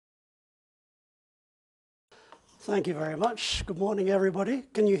Thank you very much. Good morning, everybody.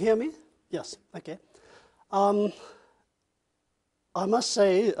 Can you hear me? Yes, okay. I must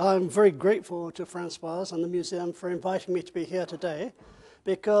say I'm very grateful to Francoise and the museum for inviting me to be here today,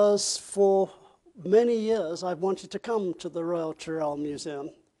 because for many years I've wanted to come to the Royal Tyrrell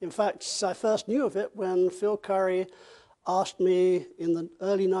Museum. In fact, I first knew of it when Phil Curry asked me in the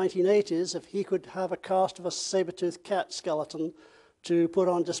early 1980s if he could have a cast of a saber-toothed cat skeleton to put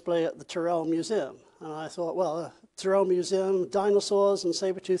on display at the Tyrrell Museum. And I thought, well, Tyrrell Museum, dinosaurs and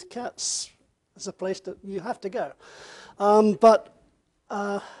saber-toothed cats is a place that you have to go. But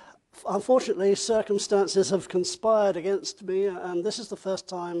unfortunately, circumstances have conspired against me, and this is the first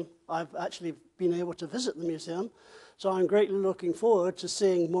time I've actually been able to visit the museum. So I'm greatly looking forward to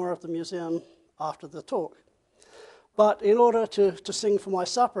seeing more of the museum after the talk. But in order to sing for my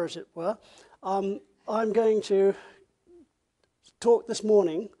supper, as it were, I'm going to talk this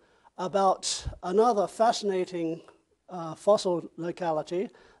morning about another fascinating fossil locality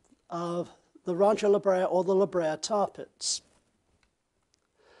of the Rancho La Brea, or the La Brea tar pits.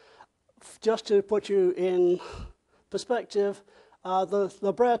 Just to put you in perspective, the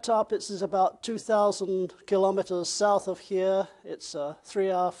La Brea tar pits is about 2,000 kilometers south of here. It's a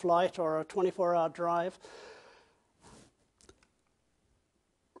 3-hour flight or a 24-hour drive.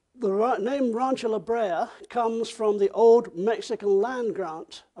 The name Rancho La Brea comes from the old Mexican land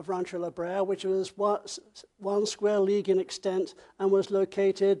grant of Rancho La Brea, which was 1 square league in extent and was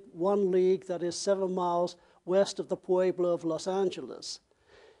located 1 league, that is 7 miles, west of the Pueblo of Los Angeles.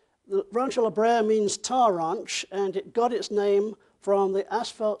 The Rancho La Brea means tar ranch, and it got its name from the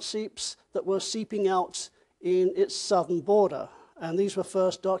asphalt seeps that were seeping out in its southern border. And these were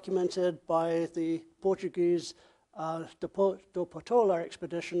first documented by the Portuguese do Portola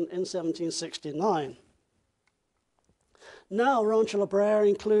expedition in 1769. Now Rancho La Brea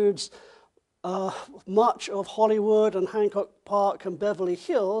includes much of Hollywood and Hancock Park and Beverly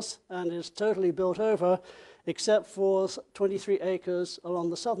Hills, and is totally built over except for 23 acres along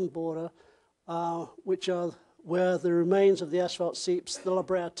the southern border, which are where the remains of the asphalt seeps, the La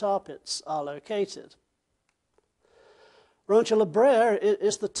Brea tar pits, are located. Rancho La Brea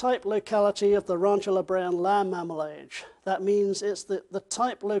is the type locality of the Rancho La Brean land mammal age. That means it's the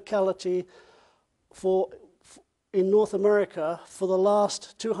type locality in North America for the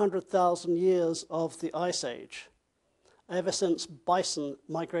last 200,000 years of the Ice Age, ever since bison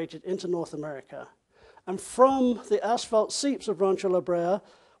migrated into North America. And from the asphalt seeps of Rancho La Brea,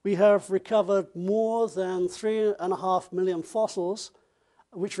 we have recovered more than 3.5 million fossils,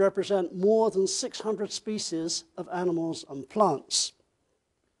 which represent more than 600 species of animals and plants.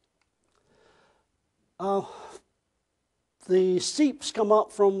 The seeps come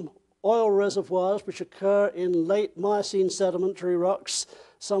up from oil reservoirs which occur in late Miocene sedimentary rocks,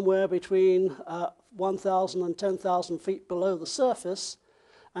 somewhere between 1,000 and 10,000 feet below the surface.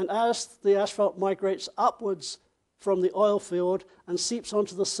 And as the asphalt migrates upwards from the oil field and seeps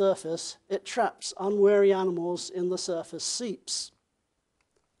onto the surface, it traps unwary animals in the surface seeps.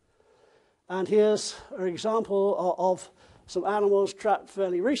 And here's an example of some animals trapped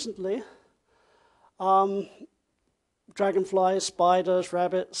fairly recently. Dragonflies, spiders,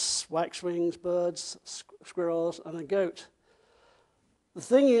 rabbits, waxwings, birds, squirrels, and a goat. The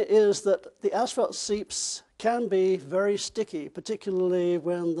thing is that the asphalt seeps can be very sticky, particularly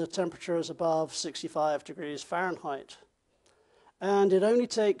when the temperature is above 65 degrees Fahrenheit. And it only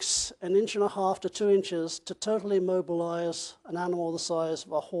takes 1.5 inches to 2 inches to totally immobilize an animal the size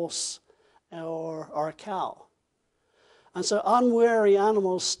of a horse or a cow. And so unwary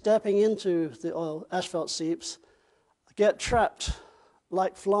animals stepping into the asphalt seeps get trapped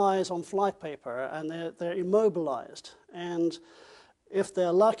like flies on flypaper, and they're immobilized. And if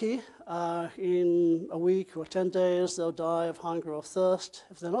they're lucky, in a week or 10 days, they'll die of hunger or thirst.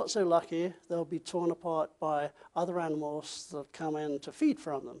 If they're not so lucky, they'll be torn apart by other animals that come in to feed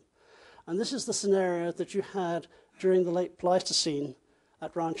from them. And this is the scenario that you had during the late Pleistocene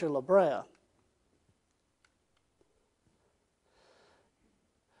at Rancho La Brea.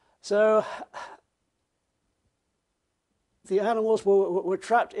 So the animals were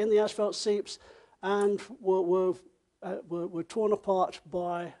trapped in the asphalt seeps and were torn apart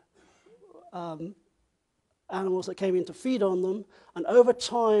by animals that came in to feed on them. And over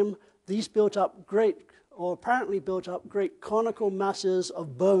time, these built up apparently built up great conical masses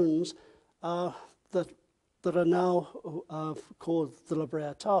of bones that are now called the La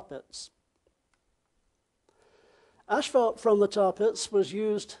Brea tar pits. Asphalt from the tar pits was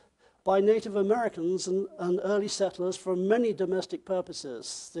used by Native Americans and early settlers for many domestic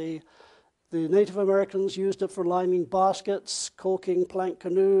purposes. The Native Americans used it for lining baskets, caulking plank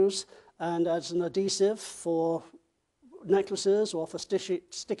canoes, and as an adhesive for necklaces or for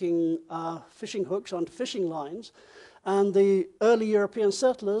sticking fishing hooks onto fishing lines. And the early European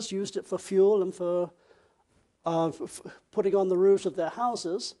settlers used it for fuel and for putting on the roofs of their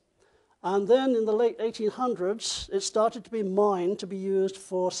houses. And then in the late 1800s, it started to be mined to be used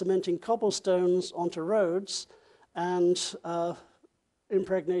for cementing cobblestones onto roads and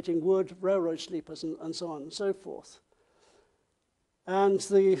impregnating wood, railroad sleepers, and so on and so forth. And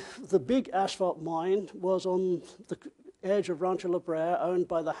the big asphalt mine was on the edge of Rancho La Brea, owned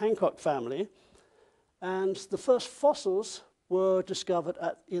by the Hancock family. And the first fossils were discovered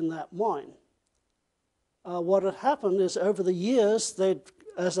in that mine. What had happened is over the years,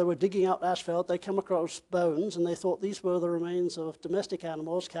 as they were digging out asphalt, they came across bones, and they thought these were the remains of domestic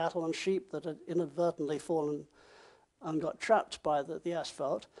animals, cattle and sheep, that had inadvertently fallen and got trapped by the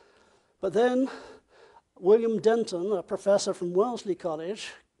asphalt. But then William Denton, a professor from Wellesley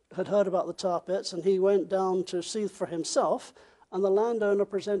College, had heard about the tar pits, and he went down to see for himself, and the landowner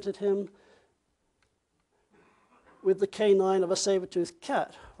presented him with the canine of a saber-toothed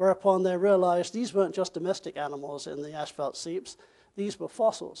cat, whereupon they realized these weren't just domestic animals in the asphalt seeps, these were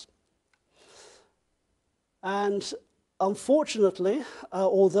fossils. And unfortunately,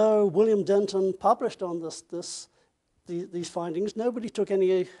 although William Denton published on these findings, nobody took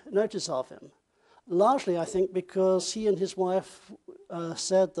any notice of him. Largely, I think, because he and his wife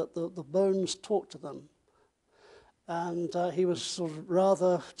said that the bones talked to them. And he was sort of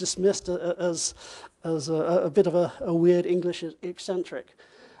rather dismissed as a bit of a weird English eccentric.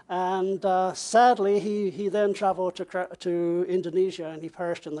 And sadly, he then traveled to Indonesia, and he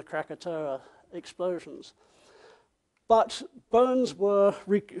perished in the Krakatoa explosions. But bones were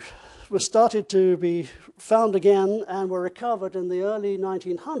started to be found again and were recovered in the early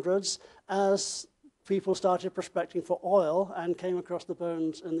 1900s as people started prospecting for oil and came across the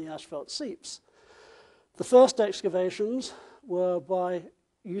bones in the asphalt seeps. The first excavations were by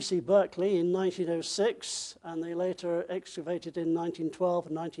UC Berkeley in 1906, and they later excavated in 1912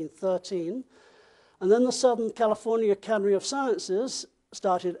 and 1913. And then the Southern California Academy of Sciences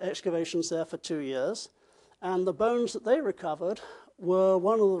started excavations there for 2 years, and the bones that they recovered were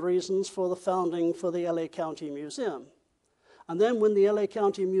one of the reasons for the founding for the LA County Museum. And then when the LA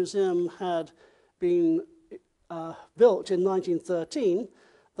County Museum had been built in 1913,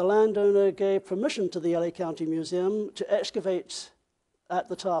 the landowner gave permission to the LA County Museum to excavate at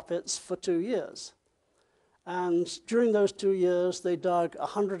the tar pits for 2 years. And during those 2 years, they dug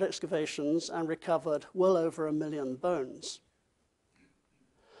 100 excavations and recovered well over 1 million bones.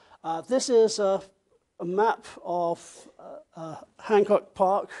 This is a map of Hancock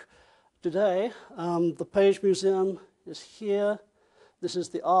Park today. The Page Museum is here. This is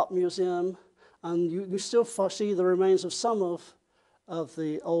the Art Museum. And you still see the remains of some of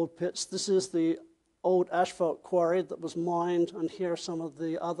the old pits. This is the old asphalt quarry that was mined, and here are some of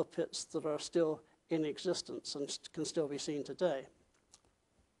the other pits that are still in existence and can still be seen today.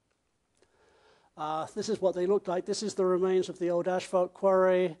 This is what they look like. This is the remains of the old asphalt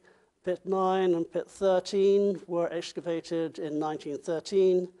quarry. Pit 9 and Pit 13 were excavated in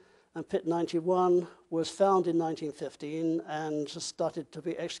 1913, and Pit 91 was found in 1915 and started to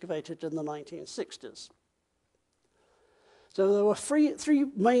be excavated in the 1960s. So there were three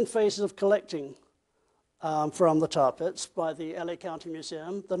main phases of collecting from the tar pits by the LA County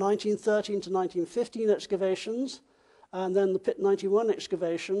Museum: the 1913 to 1915 excavations, and then the Pit 91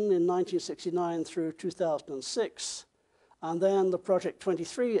 excavation in 1969 through 2006, and then the Project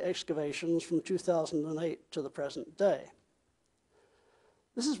 23 excavations from 2008 to the present day.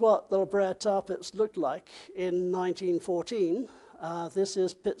 This is what the La Brea tar pits looked like in 1914. This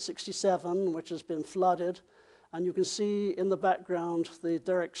is Pit 67, which has been flooded. And you can see in the background the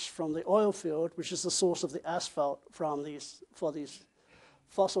derricks from the oil field, which is the source of the asphalt for these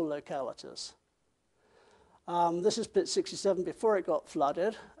fossil localities. This is Pit 67 before it got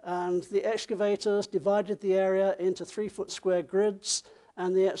flooded. And the excavators divided the area into 3-foot square grids,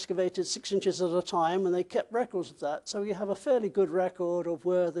 and they excavated 6 inches at a time, and they kept records of that. So you have a fairly good record of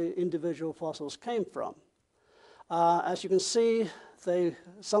where the individual fossils came from. As you can see,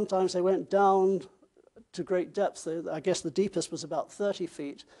 sometimes they went down to great depths. I guess the deepest was about 30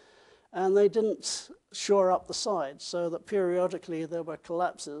 feet, and they didn't shore up the sides, so that periodically there were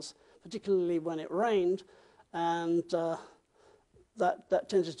collapses, particularly when it rained, and that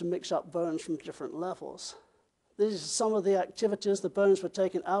tended to mix up bones from different levels. These are some of the activities. The bones were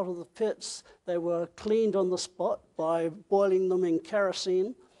taken out of the pits. They were cleaned on the spot by boiling them in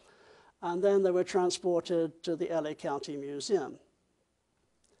kerosene, and then they were transported to the LA County Museum.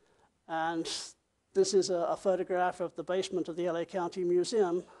 And this is a photograph of the basement of the LA County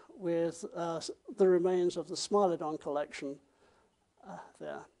Museum, with the remains of the Smilodon collection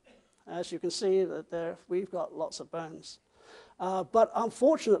there. As you can see, that there we've got lots of bones. But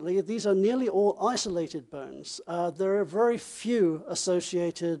unfortunately, these are nearly all isolated bones. There are very few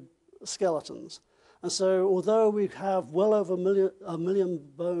associated skeletons. And so although we have well over a million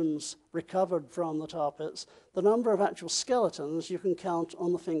bones recovered from the tar pits, the number of actual skeletons you can count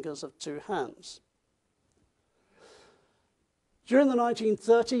on the fingers of two hands. During the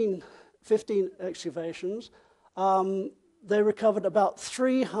 1913-15 excavations, they recovered about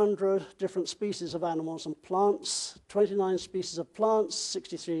 300 different species of animals and plants, 29 species of plants,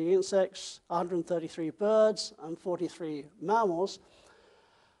 63 insects, 133 birds, and 43 mammals.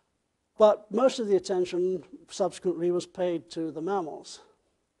 But most of the attention subsequently was paid to the mammals.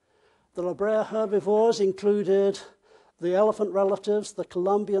 The La Brea herbivores included the elephant relatives, the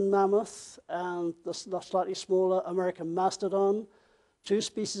Columbian mammoth, and the slightly smaller American mastodon, 2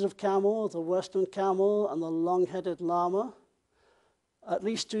 species of camel, the western camel and the long-headed llama, at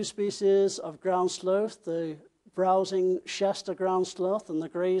least 2 species of ground sloth, the browsing Shasta ground sloth and the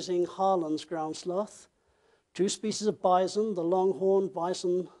grazing Harlan's ground sloth, 2 species of bison, the longhorned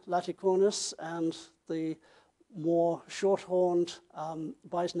bison laticornis and the more short-horned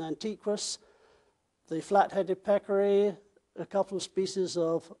bison antiquus, the flat-headed peccary, a couple of species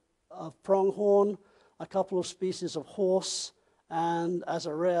of pronghorn, a couple of species of horse, and as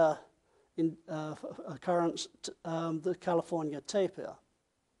a rare occurrence, the California tapir.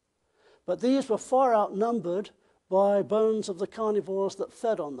 But these were far outnumbered by bones of the carnivores that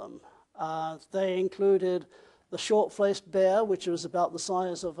fed on them. They included the short-faced bear, which was about the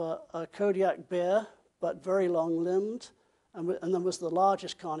size of a Kodiak bear, but very long-limbed, and then was the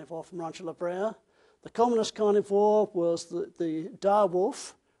largest carnivore from Rancho La Brea. The commonest carnivore was the dire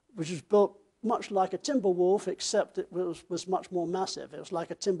wolf, which was built much like a timber wolf, except it was much more massive. It was like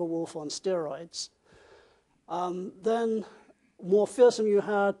a timber wolf on steroids. Then, more fearsome, you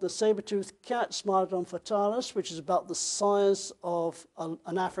had the saber-toothed cat, Smilodon fatalis, which is about the size of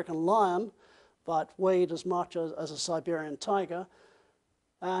an African lion, but weighed as much as a Siberian tiger.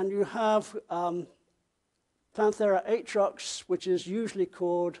 And you have Panthera atrox, which is usually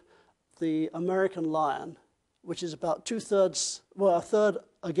called the American lion, which is about a third,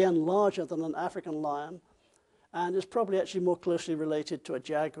 again, larger than an African lion, and is probably actually more closely related to a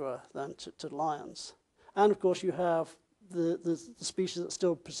jaguar than to lions. And of course, you have the species that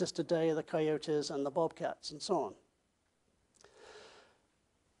still persist today, the coyotes and the bobcats and so on.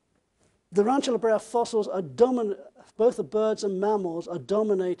 The Rancho La Brea fossils are both the birds and mammals are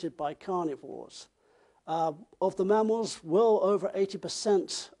dominated by carnivores. Of the mammals, well over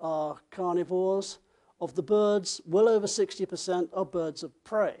 80% are carnivores. Of the birds, well over 60% are birds of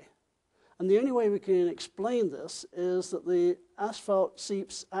prey. And the only way we can explain this is that the asphalt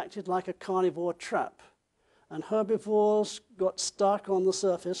seeps acted like a carnivore trap, and herbivores got stuck on the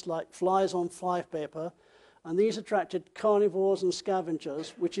surface like flies on flypaper, and these attracted carnivores and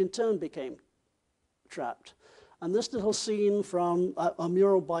scavengers, which in turn became trapped. And this little scene from a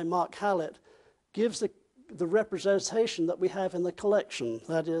mural by Mark Hallett gives the representation that we have in the collection.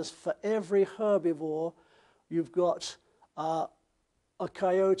 That is, for every herbivore, you've got a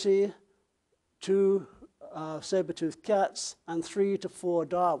coyote, 2 saber-toothed cats, and 3 to 4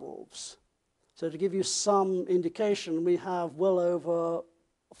 direwolves. So to give you some indication, we have well over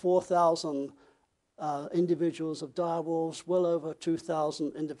 4,000 individuals of direwolves, well over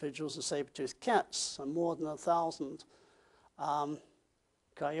 2,000 individuals of saber-toothed cats, and more than 1,000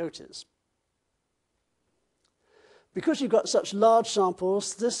 coyotes. Because you've got such large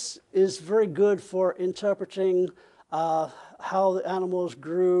samples, this is very good for interpreting how the animals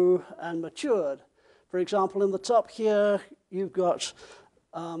grew and matured. For example, in the top here, you've got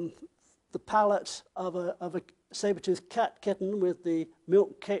the palate of a saber-toothed cat kitten with the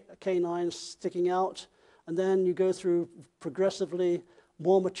milk canines sticking out, and then you go through progressively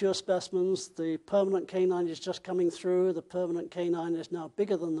more mature specimens. The permanent canine is just coming through. The permanent canine is now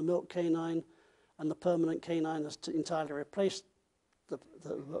bigger than the milk canine, and the permanent canine has entirely replaced the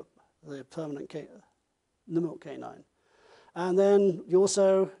milk canine. And then you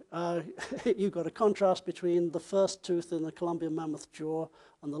also, you've got a contrast between the first tooth in the Columbian mammoth jaw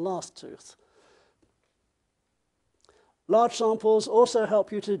and the last tooth. Large samples also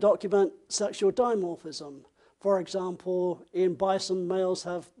help you to document sexual dimorphism. For example, in bison, males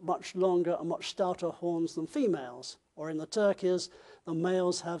have much longer and much stouter horns than females, or in the turkeys, the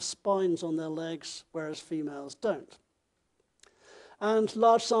males have spines on their legs, whereas females don't. And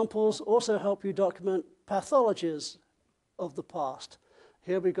large samples also help you document pathologies of the past.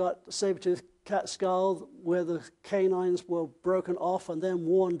 Here we've got the saber-toothed cat skull where the canines were broken off and then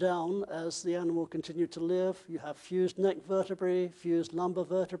worn down as the animal continued to live. You have fused neck vertebrae, fused lumbar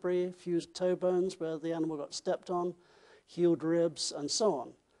vertebrae, fused toe bones where the animal got stepped on, healed ribs, and so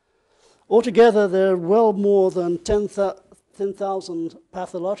on. Altogether, there are well more than 10,000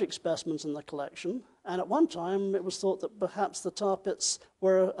 pathologic specimens in the collection, and at one time it was thought that perhaps the tar pits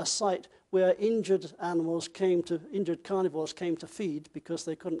were a site where injured carnivores came to feed because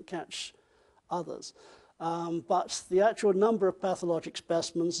they couldn't catch others. But the actual number of pathologic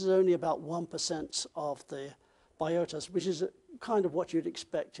specimens is only about 1% of the biotas, which is kind of what you'd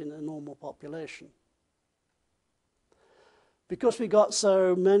expect in a normal population. Because we got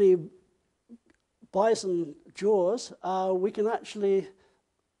so many bison jaws, we can actually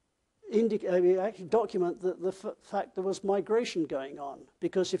document the fact there was migration going on.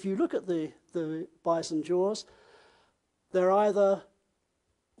 Because if you look at the bison jaws, they're either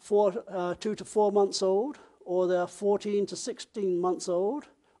 2 to 4 months old, or they're 14 to 16 months old,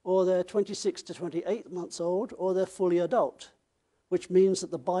 or they're 26 to 28 months old, or they're fully adult, which means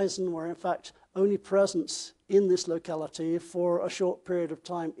that the bison were in fact only present in this locality for a short period of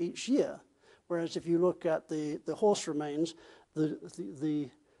time each year. Whereas if you look at the horse remains, the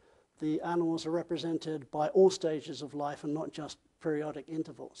animals are represented by all stages of life and not just periodic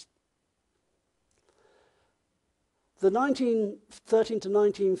intervals. The 1913 to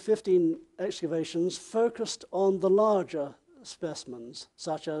 1915 excavations focused on the larger specimens,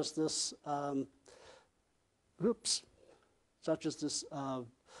 such as this,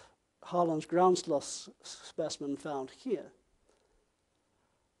 Harlan's ground sloth specimen found here.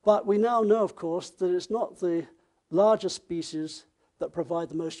 But we now know, of course, that it's not the larger species that provide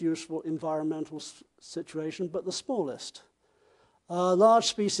the most useful environmental situation, but the smallest. Large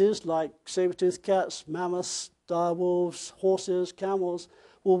species like saber-toothed cats, mammoths, dire wolves, horses, camels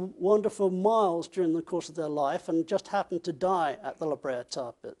will wander for miles during the course of their life and just happen to die at the Brea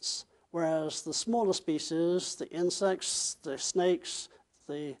tar pits. Whereas the smaller species, the insects, the snakes,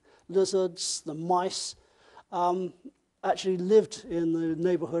 the lizards, the mice, actually lived in the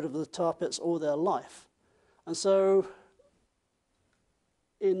neighborhood of the tar pits all their life. And so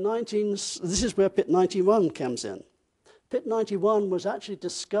this is where Pit 91 comes in. Pit 91 was actually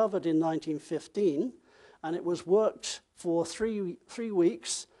discovered in 1915, and it was worked for three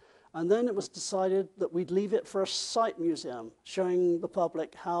weeks, and then it was decided that we'd leave it for a site museum, showing the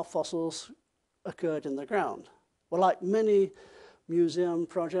public how fossils occurred in the ground. Well, like many museum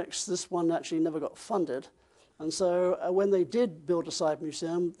projects, this one actually never got funded. And so when they did build a site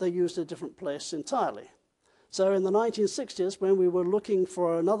museum, they used a different place entirely. So in the 1960s, when we were looking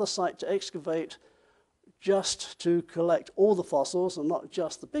for another site to excavate just to collect all the fossils and not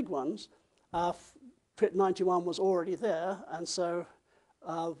just the big ones, Pit 91 was already there, and so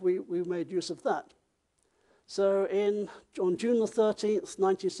we made use of that. So on June the 13th,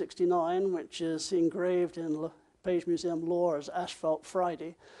 1969, which is engraved in Page Museum lore as Asphalt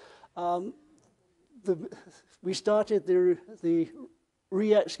Friday, we started the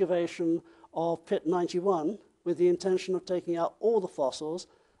re-excavation of Pit 91 with the intention of taking out all the fossils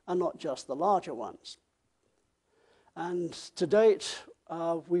and not just the larger ones. And to date,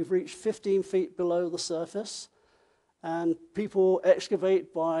 we've reached 15 feet below the surface, and people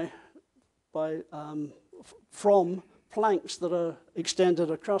excavate from planks that are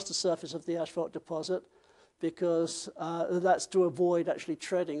extended across the surface of the asphalt deposit, because that's to avoid actually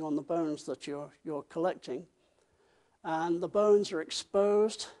treading on the bones that you're collecting. And the bones are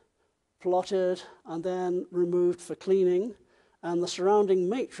exposed, plotted, and then removed for cleaning, and the surrounding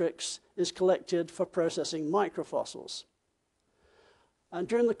matrix is collected for processing microfossils. And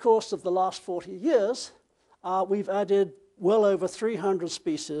during the course of the last 40 years, we've added well over 300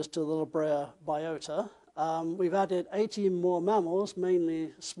 species to the Brea biota. We've added 18 more mammals,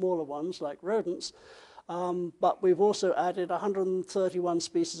 mainly smaller ones like rodents, but we've also added 131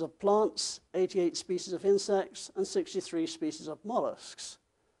 species of plants, 88 species of insects, and 63 species of mollusks.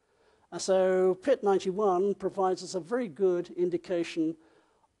 And so Pit 91 provides us a very good indication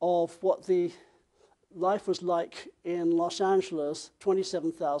of what the life was like in Los Angeles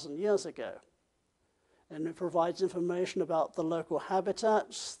 27,000 years ago. And it provides information about the local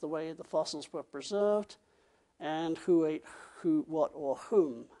habitats, the way the fossils were preserved, and who ate who, what, or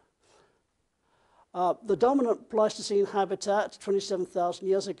whom. The dominant Pleistocene habitat 27,000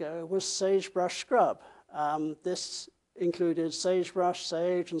 years ago was sagebrush scrub. This included sagebrush,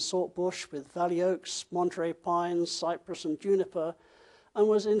 sage, and saltbush with valley oaks, Monterey pines, cypress, and juniper, and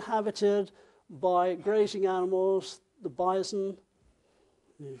was inhabited by grazing animals, the bison,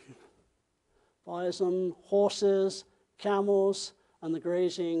 horses, camels, and the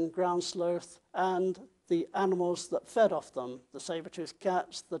grazing ground sloth, and the animals that fed off them, the saber-toothed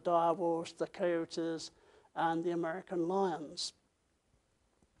cats, the direwolves, the coyotes, and the American lions.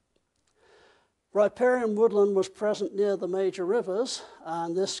 Riparian woodland was present near the major rivers,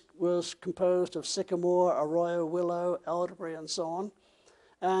 and this was composed of sycamore, arroyo, willow, elderberry, and so on.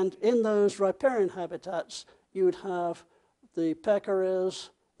 And in those riparian habitats, you would have the peccaries,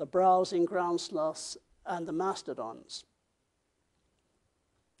 the browsing ground sloths, and the mastodons.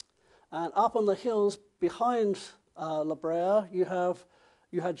 And up on the hills behind La Brea, you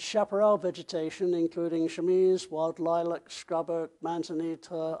had chaparral vegetation, including chamise, wild lilac, scrub oak,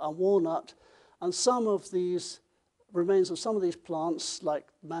 manzanita, and walnut. And some of these remains of some of these plants, like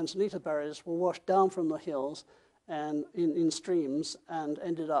manzanita berries, were washed down from the hills and in streams and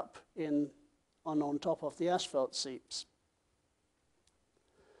ended up on top of the asphalt seeps.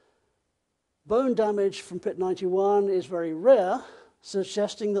 Bone damage from pit 91 is very rare,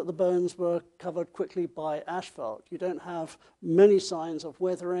 suggesting that the bones were covered quickly by asphalt. You don't have many signs of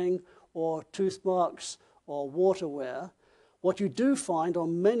weathering or tooth marks or water wear. What you do find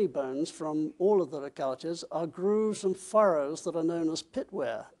on many bones from all of the localities are grooves and furrows that are known as pit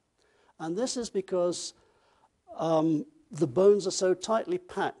wear. And this is because the bones are so tightly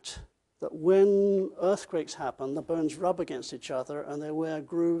packed that when earthquakes happen, the bones rub against each other and they wear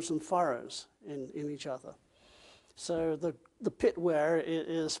grooves and furrows in each other. So the pit wear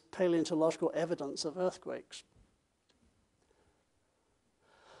is paleontological evidence of earthquakes.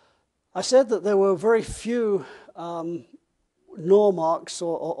 I said that there were very few gnaw marks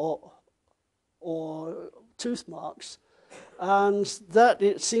or tooth marks, and that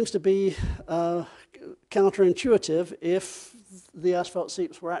it seems to be counterintuitive if the asphalt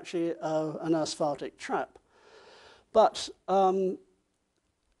seeps were actually an asphaltic trap. But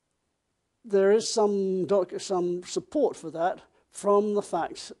there is some support for that from the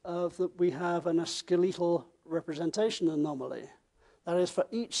fact that we have a skeletal representation anomaly. That is, for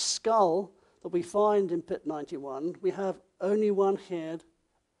each skull that we find in pit 91, we have only one head.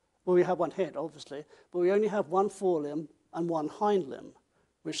 Well, we have one head, obviously, but we only have one forelimb and one hind limb,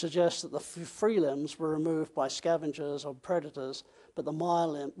 which suggests that the free limbs were removed by scavengers or predators, but the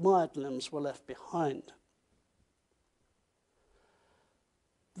mired limbs were left behind.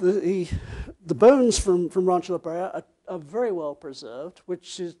 The bones from Rancho La Brea are very well preserved,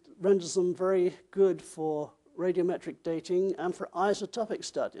 which renders them very good for radiometric dating and for isotopic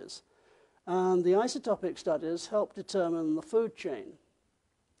studies. And the isotopic studies help determine the food chain.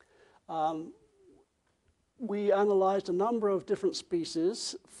 We analyzed a number of different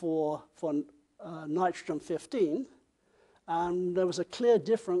species for nitrogen-15, and there was a clear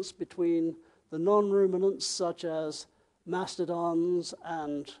difference between the non-ruminants, such as mastodons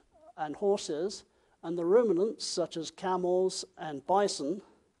and horses, and the ruminants, such as camels and bison,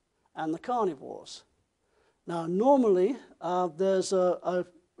 and the carnivores. Now, normally, there's a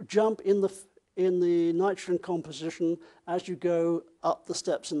jump in the nitrogen composition as you go up the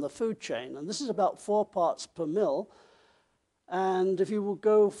steps in the food chain. And this is about 4 parts per mil. And if you will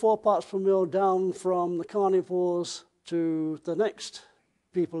go 4 parts per mil down from the carnivores to the next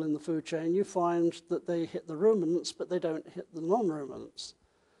people in the food chain, you find that they hit the ruminants, but they don't hit the non-ruminants.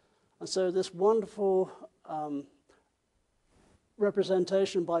 And so this wonderful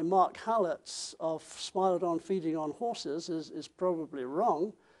representation by Mark Hallett of Smilodon feeding on horses is probably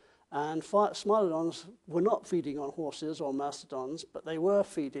wrong. And Smilodons were not feeding on horses or mastodons, but they were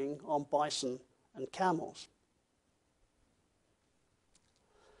feeding on bison and camels.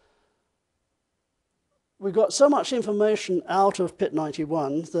 We got so much information out of pit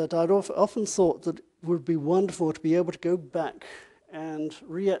 91 that I'd often thought that it would be wonderful to be able to go back and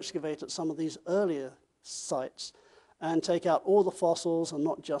re-excavate at some of these earlier sites and take out all the fossils and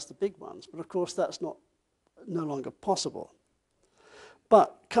not just the big ones. But of course, that's no longer possible.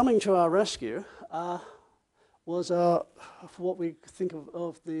 But coming to our rescue was what we think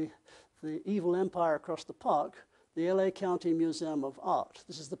of the evil empire across the park, the LA County Museum of Art.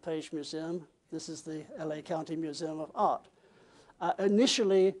 This is the Page Museum. This is the LA County Museum of Art.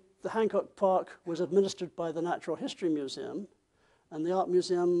 Initially, the Hancock Park was administered by the Natural History Museum, and the Art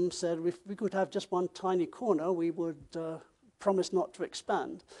Museum said if we could have just one tiny corner, we would promise not to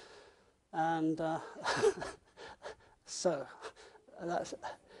expand. And so...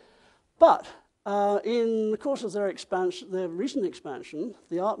 But in the course of their recent expansion,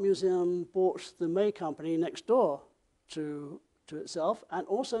 the Art Museum bought the May Company next door to itself, and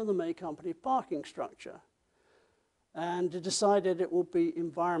also the May Company parking structure. And it decided it would be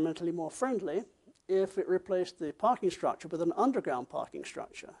environmentally more friendly if it replaced the parking structure with an underground parking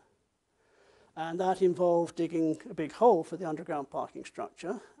structure. And that involved digging a big hole for the underground parking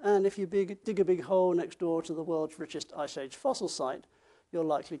structure. And if you dig a big hole next door to the world's richest Ice Age fossil site, you're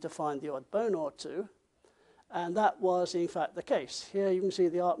likely to find the odd bone or two. And that was, in fact, the case. Here you can see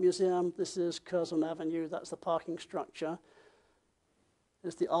the Art Museum. This is Curzon Avenue. That's the parking structure.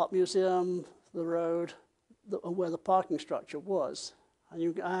 There's the Art Museum, the road, where the parking structure was.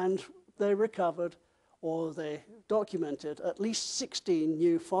 And they recovered, or they documented, at least 16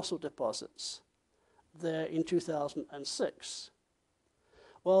 new fossil deposits there in 2006.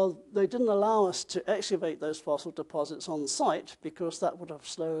 Well, they didn't allow us to excavate those fossil deposits on site because that would have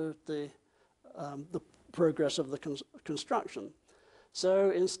slowed the progress of the construction.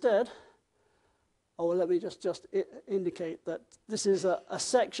 So instead, let me just indicate that this is a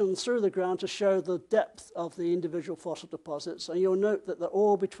section through the ground to show the depth of the individual fossil deposits. And you'll note that they're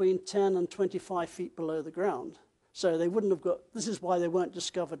all between 10 and 25 feet below the ground. So they wouldn't have got, this is why they weren't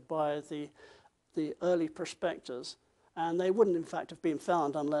discovered by the early prospectors. And they wouldn't, in fact, have been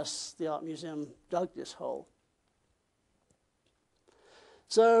found unless the Art Museum dug this hole.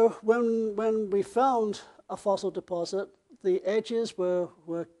 So when we found a fossil deposit, the edges were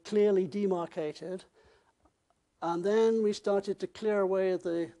clearly demarcated. And then we started to clear away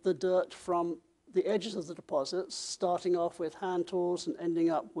the dirt from the edges of the deposits, starting off with hand tools and ending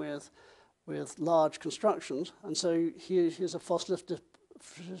up with large constructions. And so here's a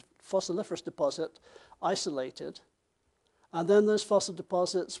fossiliferous deposit isolated. And then those fossil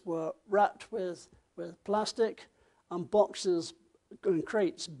deposits were wrapped with plastic and boxes and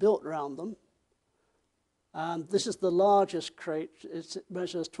crates built around them. And this is the largest crate. It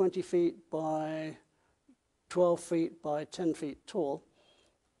measures 20 feet by 12 feet by 10 feet tall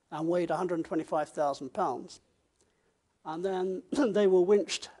and weighed 125,000 pounds. And then they were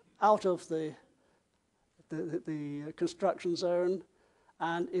winched out of the construction zone,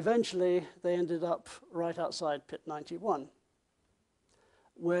 and eventually they ended up right outside Pit 91,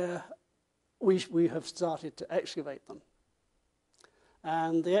 where we have started to excavate them.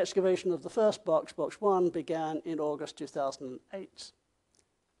 And the excavation of the first box, box 1, began in August 2008.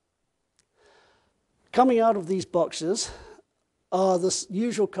 Coming out of these boxes are the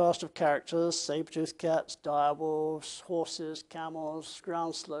usual cast of characters: saber-toothed cats, direwolves, horses, camels,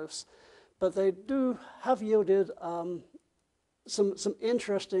 ground sloths. But they do have yielded some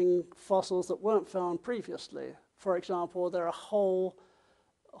interesting fossils that weren't found previously. For example, there are whole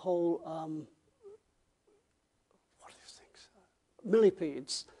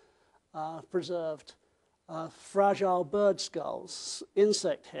millipedes preserved, fragile bird skulls,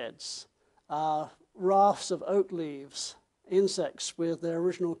 insect heads, rafts of oak leaves, insects with their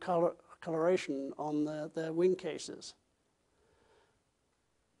original coloration on their wing cases.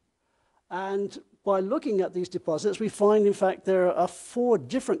 And by looking at these deposits, we find, in fact, there are 4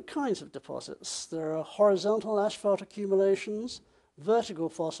 different kinds of deposits. There are horizontal asphalt accumulations, vertical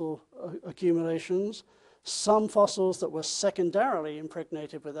fossil accumulations, some fossils that were secondarily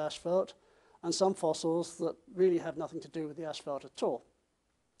impregnated with asphalt, and some fossils that really have nothing to do with the asphalt at all.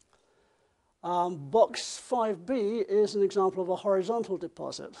 Box 5B is an example of a horizontal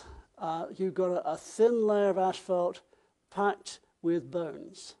deposit. You've got a thin layer of asphalt packed with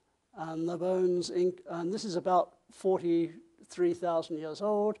bones. And the bones, and this is about 43,000 years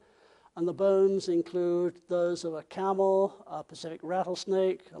old, and the bones include those of a camel, a Pacific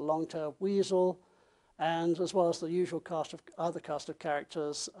rattlesnake, a long-tailed weasel, and as well as the usual other cast of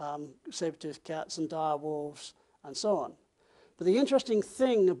characters, saber-toothed cats and dire wolves, and so on. But the interesting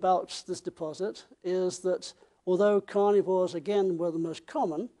thing about this deposit is that although carnivores, again, were the most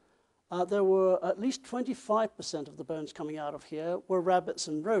common, there were at least 25% of the bones coming out of here were rabbits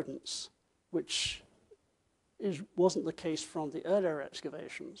and rodents, which wasn't the case from the earlier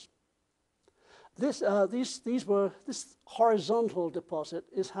excavations. This horizontal deposit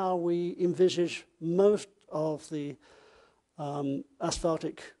is how we envisage most of the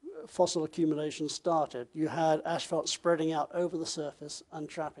asphaltic fossil accumulation started. You had asphalt spreading out over the surface and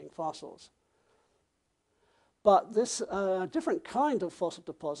trapping fossils. But this different kind of fossil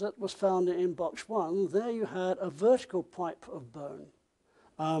deposit was found in box 1. There you had a vertical pipe of bone.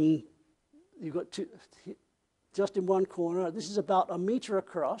 You've got just in one corner. This is about 1 meter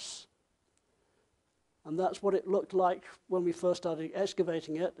across. And that's what it looked like when we first started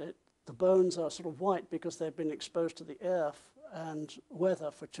excavating it. The bones are sort of white because they've been exposed to the air and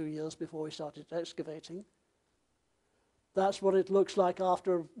weather for 2 years before we started excavating. That's what it looks like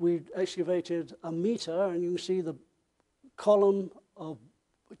after we excavated 1 meter, and you can see the column of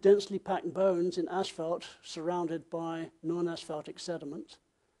densely packed bones in asphalt surrounded by non-asphaltic sediment.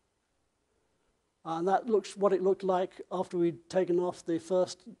 And that looks what it looked like after we'd taken off the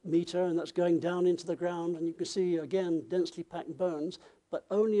first meter, and that's going down into the ground. And you can see, again, densely packed bones, but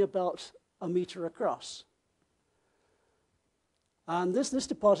only about a meter across. And this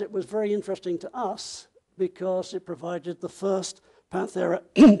deposit was very interesting to us because it provided the first Panthera,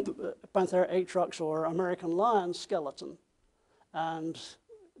 Panthera atrox, or American lion skeleton. And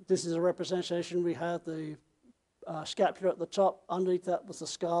this is a representation. We had the scapula at the top, underneath that was the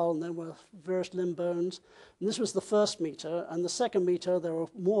skull, and then were various limb bones. And this was the first meter, and the second meter there were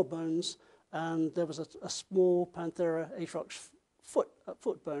more bones, and there was a small Panthera atrox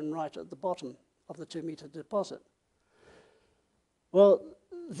foot bone right at the bottom of the 2 meter deposit. Well,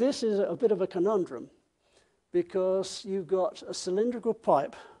 this is a bit of a conundrum because you've got a cylindrical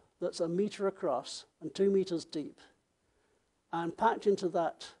pipe that's a meter across and 2 meters deep, and packed into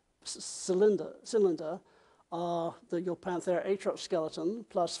that cylinder are your Panthera atrox skeleton,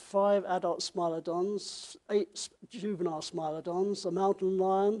 plus 5 adult smilodons, 8 juvenile smilodons, a mountain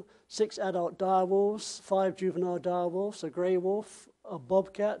lion, 6 adult direwolves, 5 juvenile direwolves, a grey wolf, a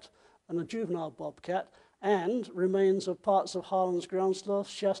bobcat, and a juvenile bobcat, and remains of parts of Harlan's ground sloth,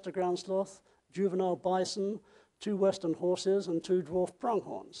 Shasta ground sloth, juvenile bison, 2 western horses, and 2 dwarf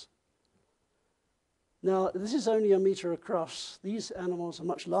pronghorns. Now, this is only a meter across. These animals are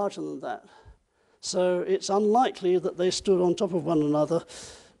much larger than that. So it's unlikely that they stood on top of one another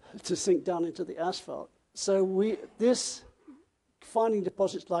to sink down into the asphalt. So this finding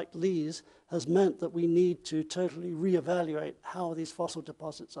deposits like these has meant that we need to totally reevaluate how these fossil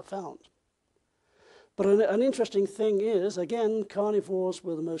deposits are found. But an interesting thing is, again, carnivores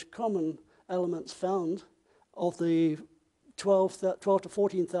were the most common elements found of the 12 to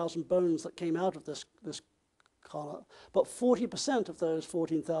 14,000 bones that came out of this collar. But 40% of those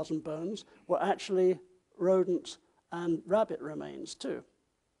 14,000 bones were actually rodent and rabbit remains too.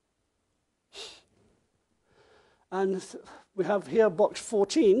 And we have here box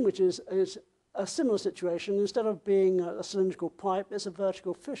 14, which is a similar situation. Instead of being a cylindrical pipe, it's a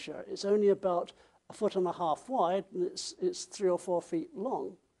vertical fissure. It's only about 1.5 feet wide, and it's 3 or 4 feet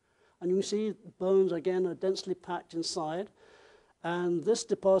long. And you can see bones, again, are densely packed inside. And this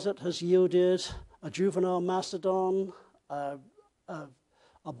deposit has yielded a juvenile mastodon, a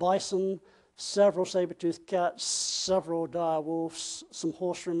bison, several saber-toothed cats, several dire wolves, some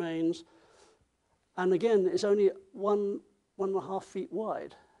horse remains. And again, it's only 1.5 feet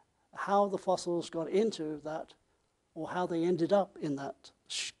wide. How the fossils got into that, or how they ended up in that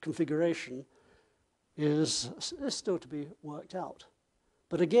configuration, is still to be worked out.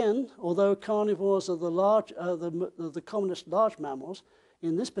 But again, although carnivores are the commonest large mammals,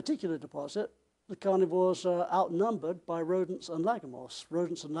 in this particular deposit, the carnivores are outnumbered by rodents and lagomorphs.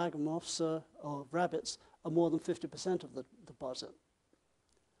 Rodents and lagomorphs, or rabbits, are more than 50% of the deposit.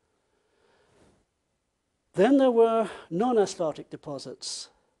 Then there were non-asphaltic deposits.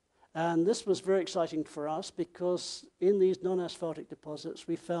 And this was very exciting for us because in these non-asphaltic deposits,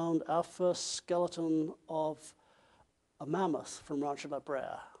 we found our first skeleton of a mammoth from Rancho La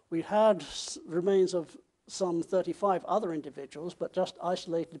Brea. We had remains of some 35 other individuals, but just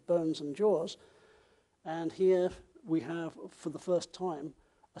isolated bones and jaws. And here we have, for the first time,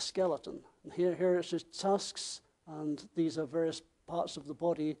 a skeleton. And here it's just tusks, and these are various parts of the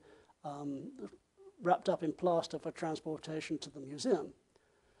body wrapped up in plaster for transportation to the museum.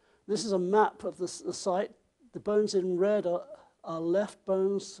 This is a map of the site. The bones in red are left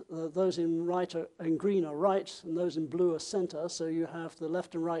bones, those in green are right, and those in blue are center. So you have the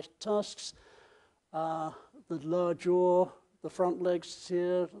left and right tusks, the lower jaw, the front legs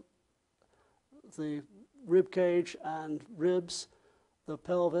here, the rib cage and ribs, the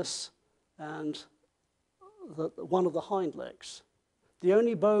pelvis, and one of the hind legs. The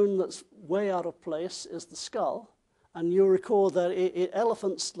only bone that's way out of place is the skull, and you'll recall that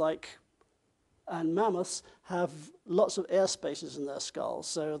elephants and mammoths have lots of air spaces in their skulls,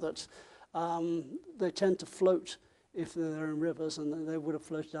 so that they tend to float if they're in rivers, and they would have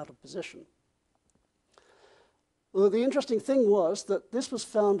floated out of position. Well, the interesting thing was that this was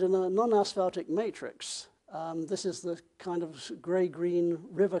found in a non-asphaltic matrix. This is the kind of gray-green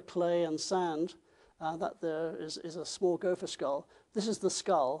river clay and sand. That there is a small gopher skull. This is the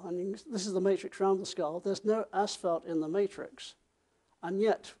skull, and this is the matrix around the skull. There's no asphalt in the matrix, and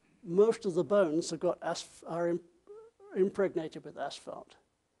yet most of the bones are impregnated with asphalt.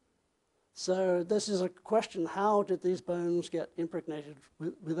 So this is a question: how did these bones get impregnated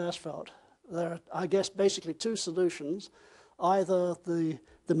with asphalt? There are, I guess, basically two solutions. Either the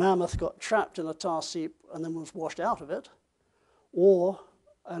mammoth got trapped in a tar seep and then was washed out of it, or,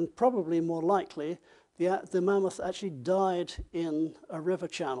 and probably more likely, the mammoth actually died in a river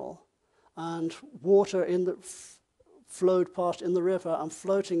channel and water flowed past in the river, and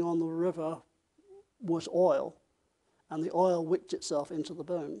floating on the river was oil, and the oil wicked itself into the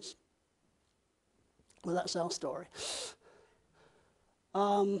bones. Well, that's our story.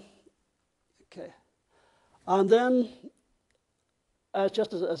 Okay. And then,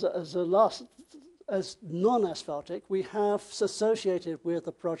 just as non-asphaltic, we have associated with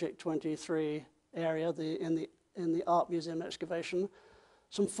the Project 23 area, in the Art Museum excavation,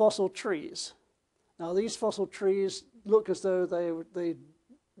 some fossil trees. Now, these fossil trees look as though they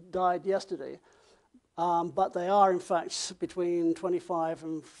died yesterday, but they are, in fact, between 25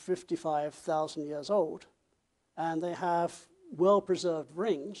 and 55,000 years old, and they have well-preserved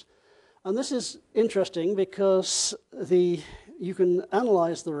rings. And this is interesting because you can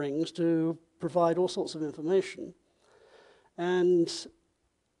analyze the rings to provide all sorts of information. And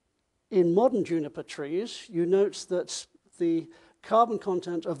in modern juniper trees, you note that the carbon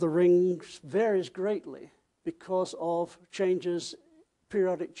content of the rings varies greatly because of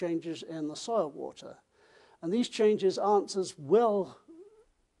periodic changes in the soil water. And these changes aren't as well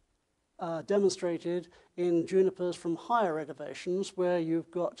demonstrated in junipers from higher elevations where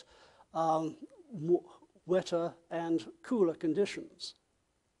you've got wetter and cooler conditions.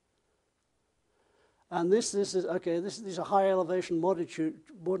 And these are high elevation modern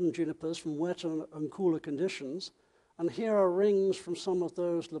junipers from wetter and cooler conditions. And here are rings from some of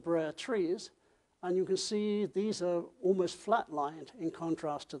those La Brea trees. And you can see these are almost flat-lined in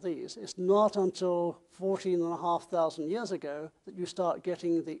contrast to these. It's not until 14,500 years ago that you start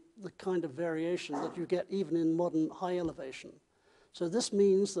getting the kind of variation that you get even in modern high elevation. So this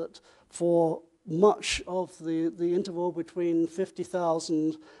means that for much of the interval between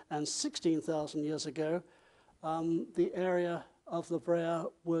 50,000 and 16,000 years ago, the area of La Brea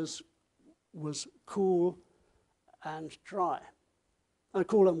was cool and dry.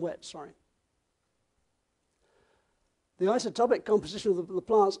 Cool and wet, sorry. The isotopic composition of the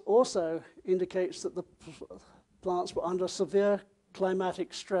plants also indicates that the plants were under severe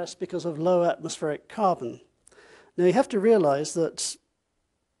climatic stress because of low atmospheric carbon. Now you have to realize that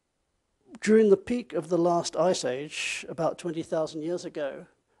during the peak of the last ice age, about 20,000 years ago,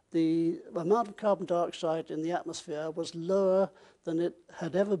 the amount of carbon dioxide in the atmosphere was lower than it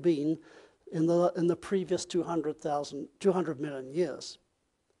had ever been in the previous 200 million years.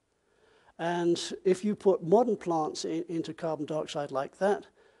 And if you put modern plants into carbon dioxide like that,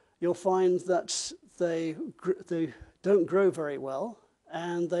 you'll find that they don't grow very well,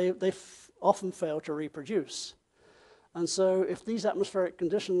 and they often fail to reproduce. And so if these atmospheric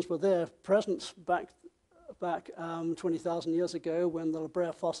conditions were there present back 20,000 years ago when the La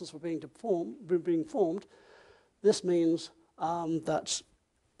Brea fossils were being formed, this means that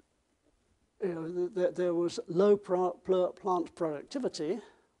there was low plant productivity,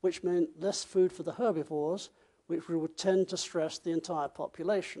 which meant less food for the herbivores, which would tend to stress the entire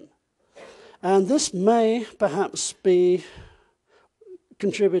population. And this may perhaps be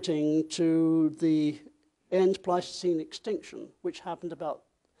contributing to the end Pleistocene extinction, which happened about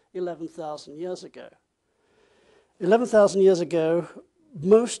 11,000 years ago. 11,000 years ago,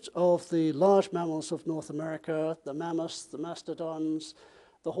 most of the large mammals of North America, the mammoths, the mastodons,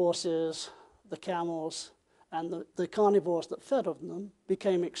 the horses, the camels, and the carnivores that fed on them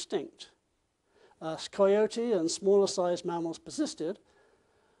became extinct. Coyote and smaller sized mammals persisted,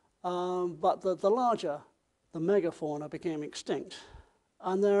 but the larger, the megafauna, became extinct.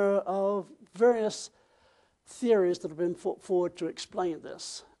 And there are various theories that have been put forward to explain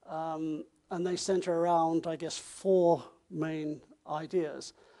this. And they center around, I guess, four main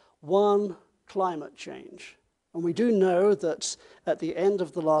ideas. One, climate change. And we do know that at the end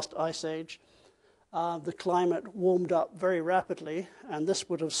of the last ice age, the climate warmed up very rapidly, and this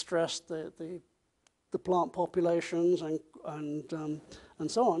would have stressed the plant populations and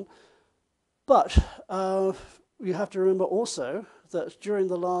so on. But you have to remember also that during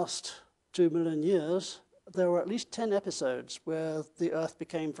the last 2 million years, there were at least 10 episodes where the Earth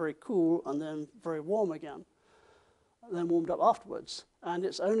became very cool and then very warm again, and then warmed up afterwards. And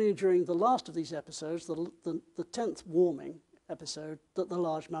it's only during the last of these episodes, the 10th warming episode, that the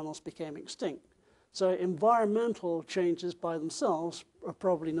large mammals became extinct. So environmental changes by themselves are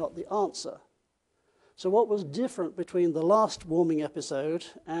probably not the answer. So what was different between the last warming episode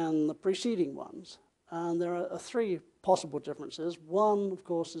and the preceding ones? And there are three possible differences. One, of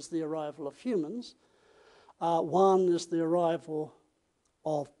course, is the arrival of humans. One is the arrival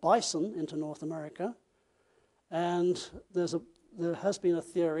of bison into North America. And there has been a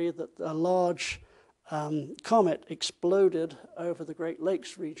theory that a large comet exploded over the Great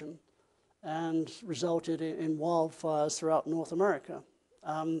Lakes region and resulted in wildfires throughout North America.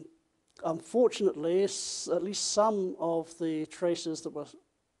 Unfortunately, at least some of the traces that were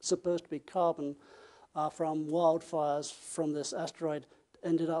supposed to be carbon from wildfires from this asteroid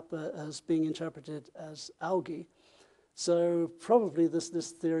ended up as being interpreted as algae. So probably this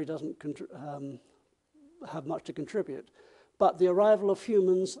theory doesn't have much to contribute. But the arrival of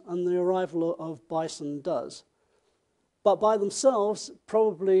humans and the arrival of bison does. But by themselves,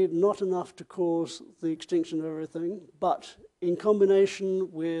 probably not enough to cause the extinction of everything, but in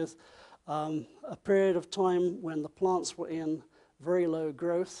combination with a period of time when the plants were in very low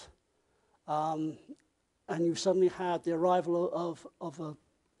growth, and you suddenly had the arrival of a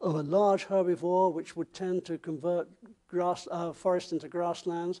large herbivore which would tend to convert forest into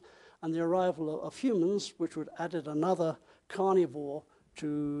grasslands, and the arrival of humans which would added another carnivore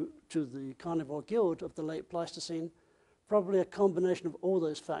to the carnivore guild of the late Pleistocene. Probably a combination of all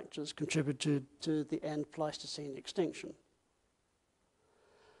those factors contributed to the end Pleistocene extinction.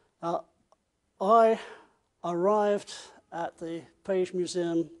 I arrived at the Page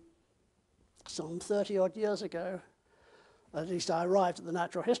Museum some 30-odd years ago. At least I arrived at the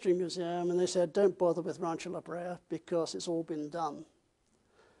Natural History Museum, and they said, don't bother with Rancho La Brea because it's all been done.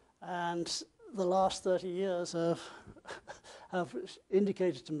 And the last 30 years have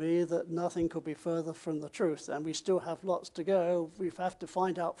indicated to me that nothing could be further from the truth, and we still have lots to go. We have to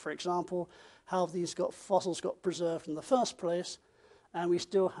find out, for example, how these fossils got preserved in the first place, and we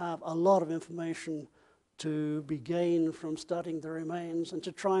still have a lot of information to be gained from studying the remains and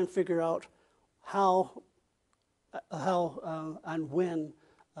to try and figure out how and when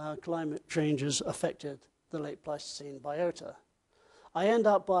climate changes affected the late Pleistocene biota. I end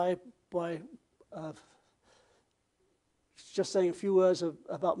up by just saying a few words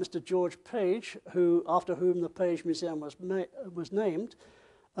about Mr. George Page, after whom the Page Museum was named.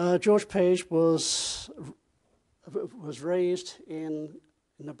 George Page was raised in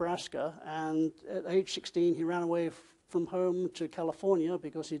Nebraska, and at age 16 he ran away from home to California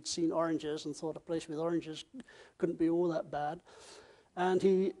because he'd seen oranges and thought a place with oranges couldn't be all that bad. And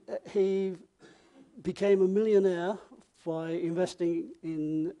he became a millionaire by investing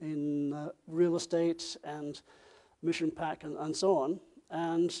in real estate and mission pack and so on.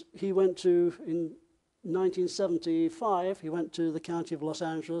 And he went to, in 1975, he went to the county of Los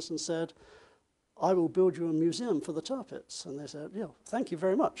Angeles and said, I will build you a museum for the tar pits. And they said, yeah, thank you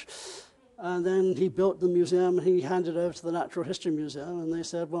very much. And then he built the museum, and he handed it over to the Natural History Museum, and they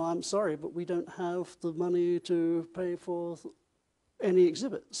said, well, I'm sorry, but we don't have the money to pay for any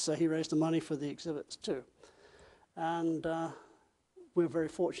exhibits. So he raised the money for the exhibits too. And we're very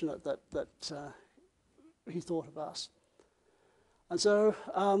fortunate that he thought of us. And so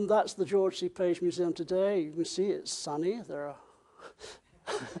that's the George C. Page Museum today. You can see it's sunny. There are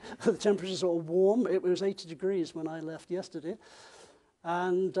the temperatures are all warm. It was 80 degrees when I left yesterday.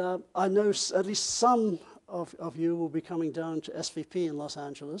 And I know at least some of you will be coming down to SVP in Los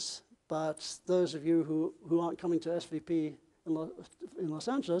Angeles, but those of you who aren't coming to SVP in Los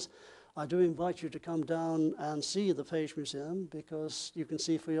Angeles, I do invite you to come down and see the Page Museum, because you can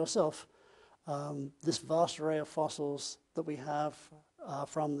see for yourself this vast array of fossils that we have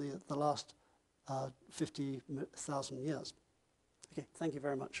from the last 50,000 years. Okay, thank you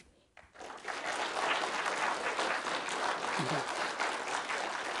very much. Okay.